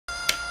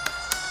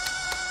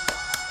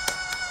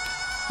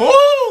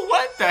Whoa,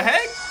 what the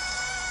heck?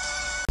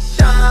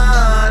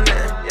 Shining,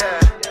 yeah.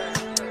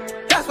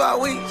 That's why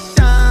we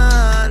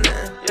shining,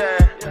 yeah.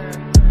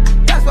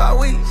 That's why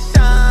we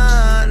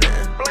shining.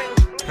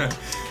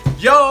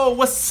 Yo,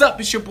 what's up?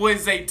 It's your boy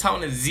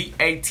Zaytona,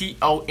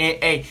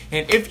 Z-A-T-O-N-A.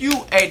 And if you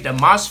a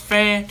Dimash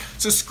fan,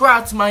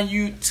 subscribe to my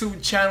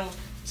YouTube channel,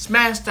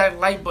 smash that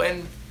like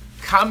button,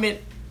 comment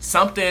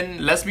something,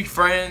 let's be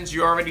friends.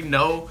 You already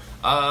know.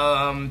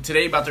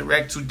 Today about to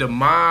react to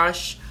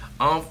Dimash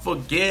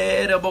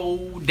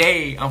Unforgettable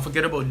Day,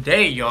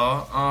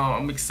 y'all.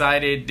 I'm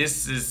excited.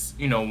 This is,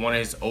 one of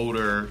his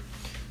older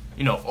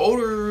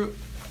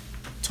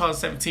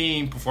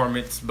 2017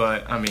 performance,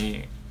 but I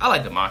mean, I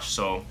like Dimash,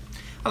 so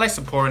I like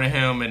supporting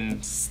him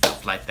and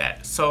stuff like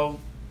that. So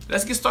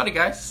let's get started,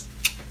 guys.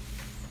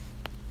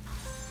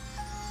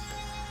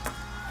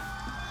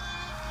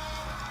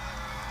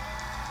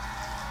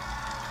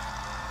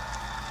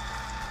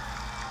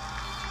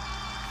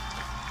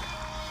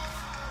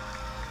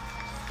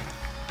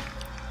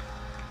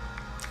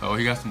 Oh,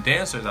 he got some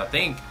dancers, I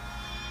think.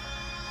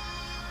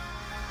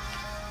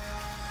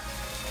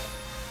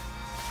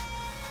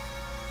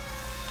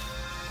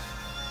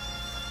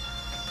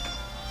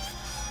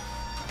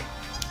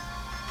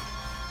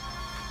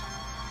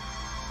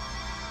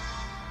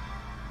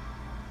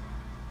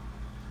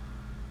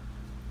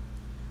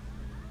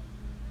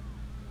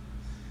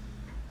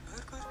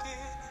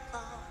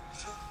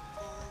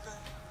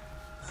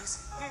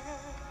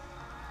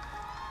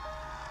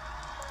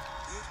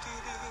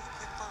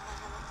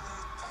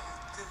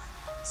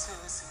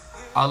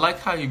 I like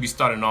how he be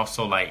starting off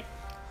so like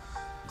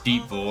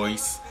deep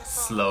voice,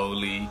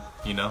 slowly,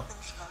 and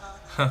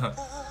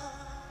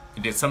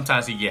then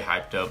sometimes he get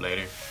hyped up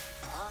later.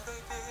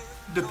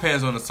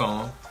 Depends on the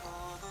song.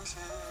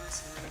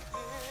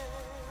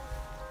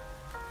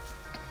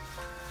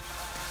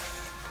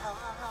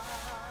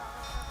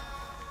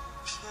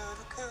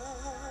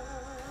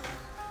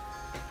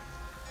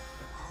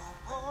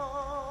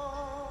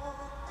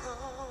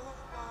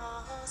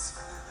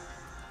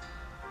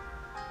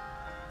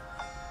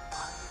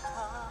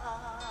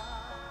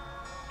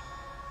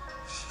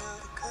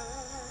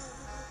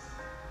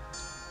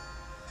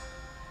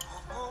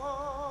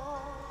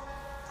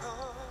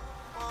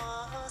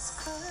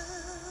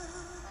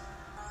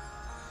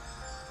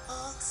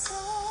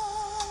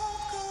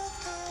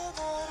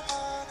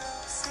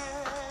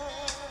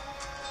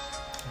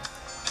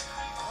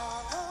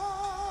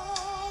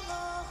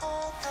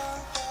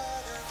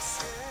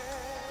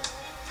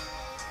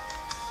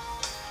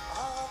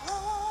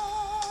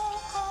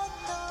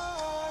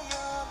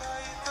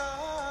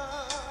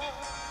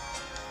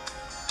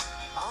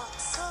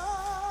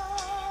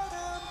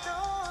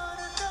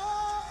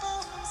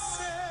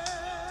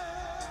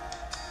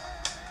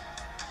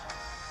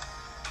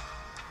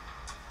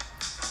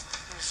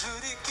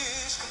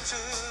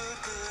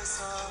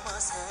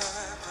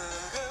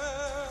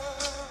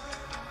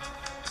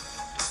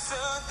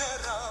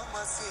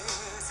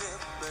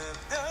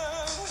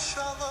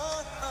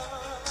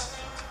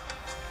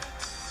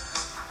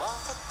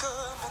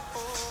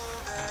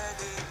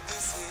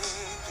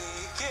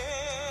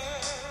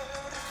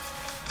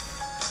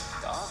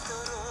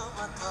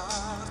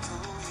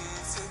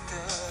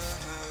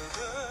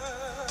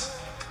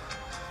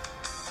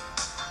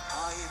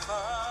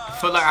 I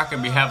feel like I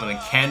could be having a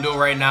candle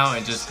right now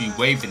and just be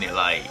waving it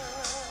like.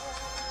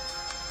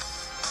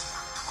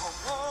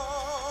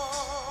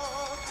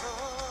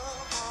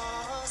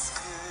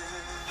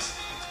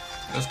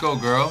 Let's go,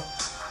 girl.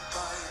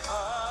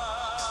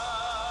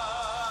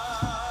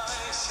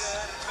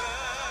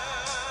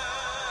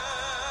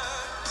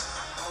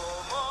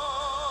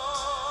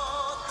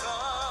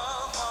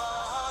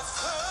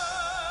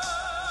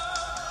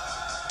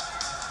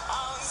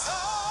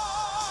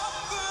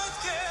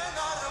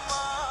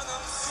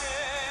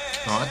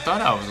 Oh, I thought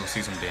I was gonna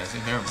see some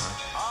dancing. Never mind.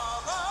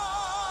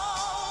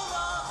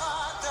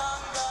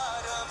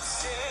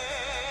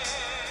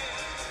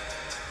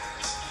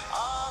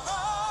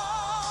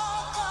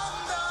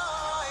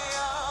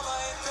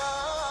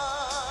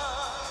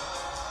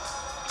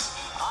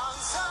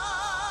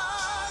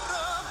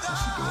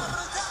 What's she doing?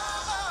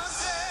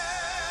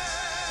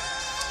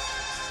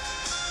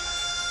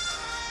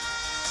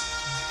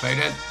 Play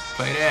that,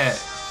 play that.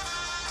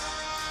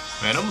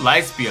 Man, them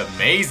lights be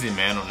amazing,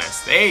 man, on that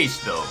stage,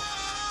 though.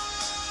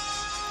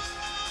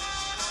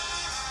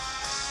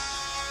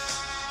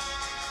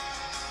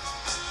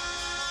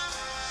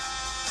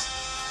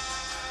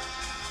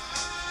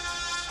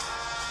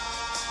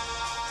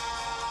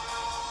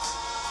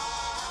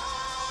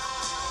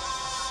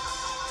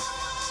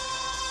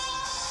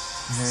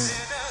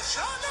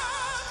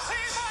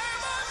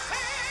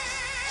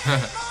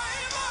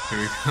 Here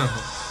we go.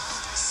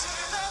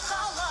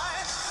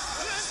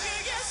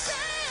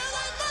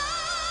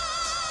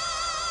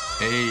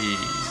 Hey.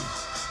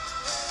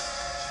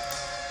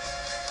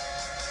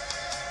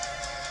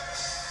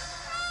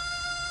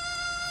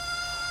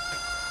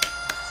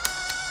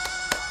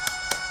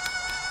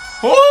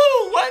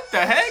 Oh, what the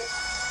heck?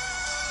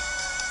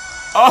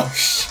 Oh,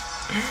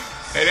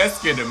 Hey, that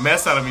scared the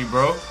mess out of me,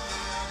 bro.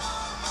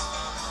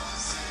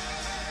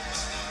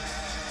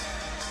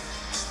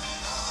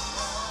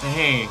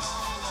 Dang.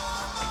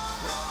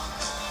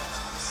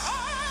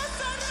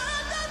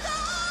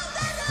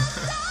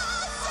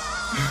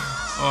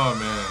 Oh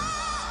man.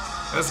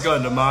 Let's go,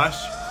 Dimash.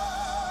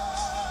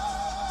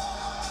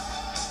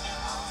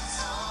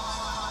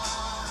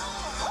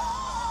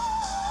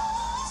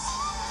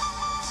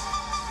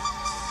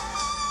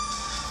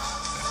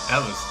 That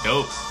was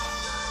dope.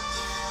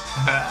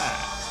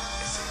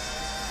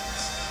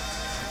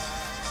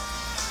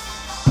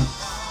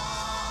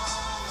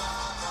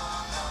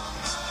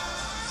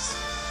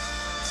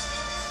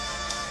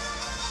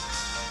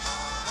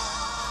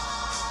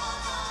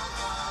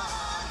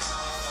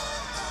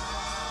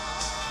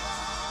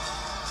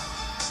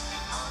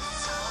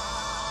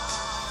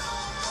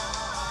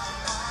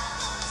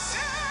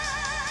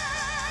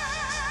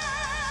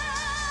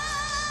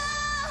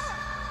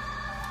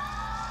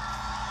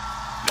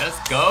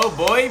 Let's go,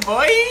 boy.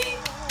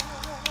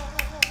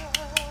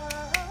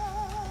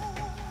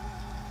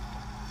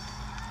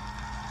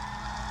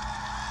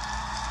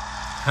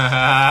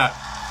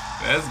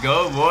 Let's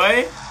go,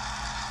 boy.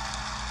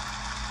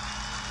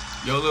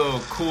 Your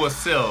little cool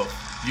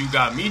self. You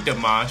got me,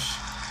 Dimash.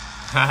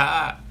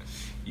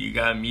 You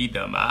got me,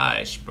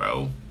 Dimash,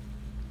 bro.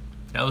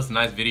 That was a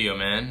nice video,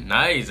 man.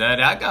 Nice.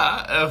 I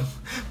got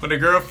when the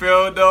girl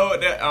fell though.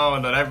 Oh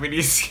no, that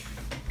really.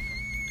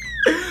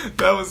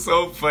 That was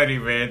so funny,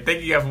 man.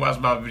 Thank you guys for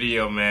watching my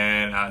video,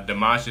 man.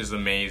 Dimash is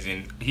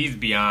amazing. He's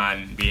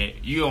beyond being.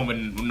 You don't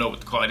even know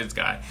what to call this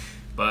guy.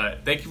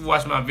 But thank you for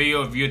watching my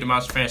video. If you're a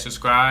Dimash fan,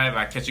 subscribe.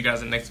 I'll catch you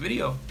guys in the next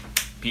video.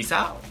 Peace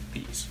out.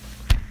 Peace.